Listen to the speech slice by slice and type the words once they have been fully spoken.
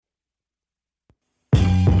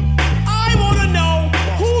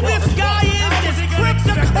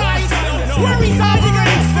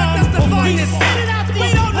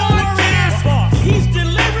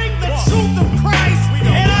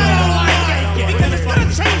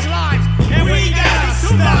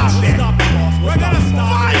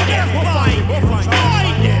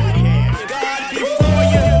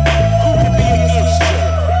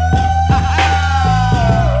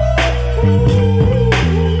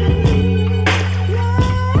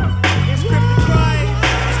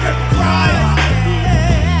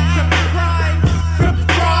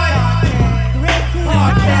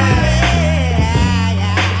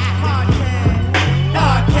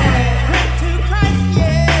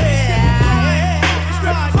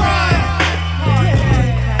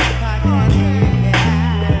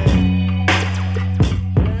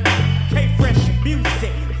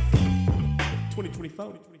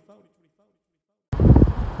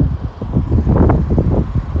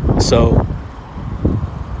So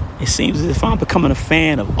it seems as if I'm becoming a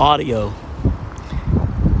fan of audio.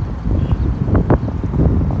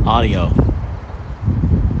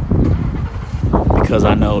 Because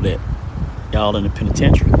I know that y'all in the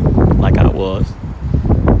penitentiary, like I was.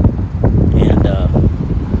 And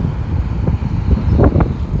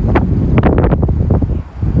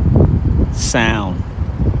sound.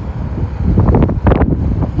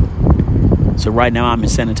 So right now I'm in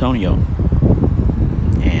San Antonio.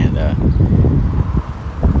 And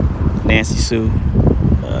Nancy Sue,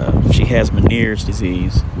 she has Meniere's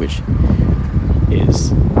disease, which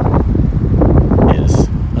is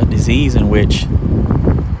a disease in which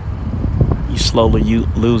you slowly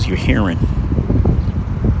lose your hearing.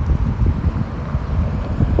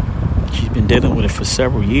 She's been dealing with it for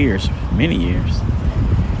several years, many years.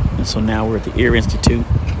 And so now we're at the Ear Institute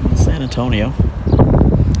in San Antonio.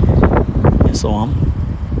 And so I'm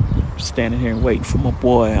standing here and waiting for my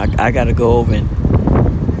boy. I got to go over and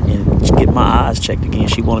get my eyes checked again.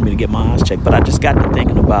 She wanted me to get my eyes checked. But I just got to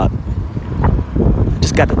thinking about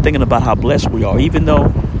how blessed we are. Even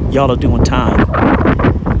though y'all are doing time,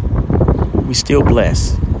 we still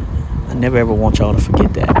blessed. I never ever want y'all to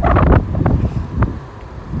forget that.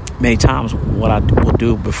 Many times what I will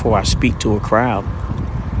do before I speak to a crowd,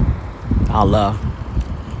 I'll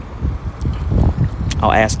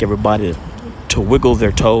ask everybody to wiggle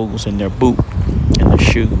their toes in their boot and their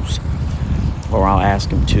shoes. Or I'll ask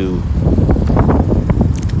them to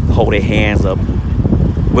hold their hands up,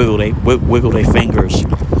 wiggle their fingers,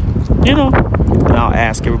 and I'll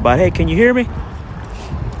ask everybody, hey, can you hear me?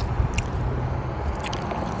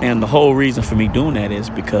 And the whole reason for me doing that is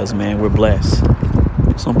because, man, we're blessed.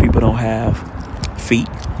 Some people don't have feet.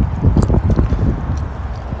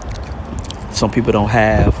 Some people don't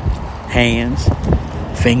have hands,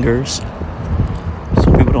 fingers.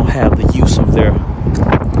 Some people don't have the use of their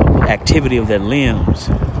activity of their limbs.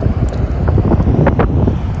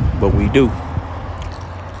 But we do.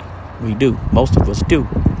 We do. Most of us do.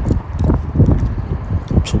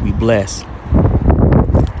 So we bless.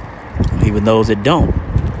 Even those that don't,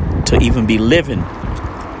 to even be living,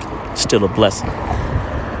 still a blessing.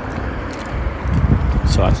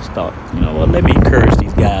 So I just thought, let me encourage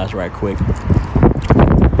these guys right quick.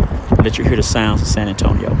 Let you hear the sounds of San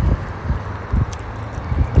Antonio.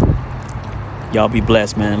 Y'all be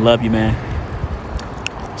blessed, man. Love you, man.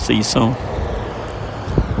 See you soon.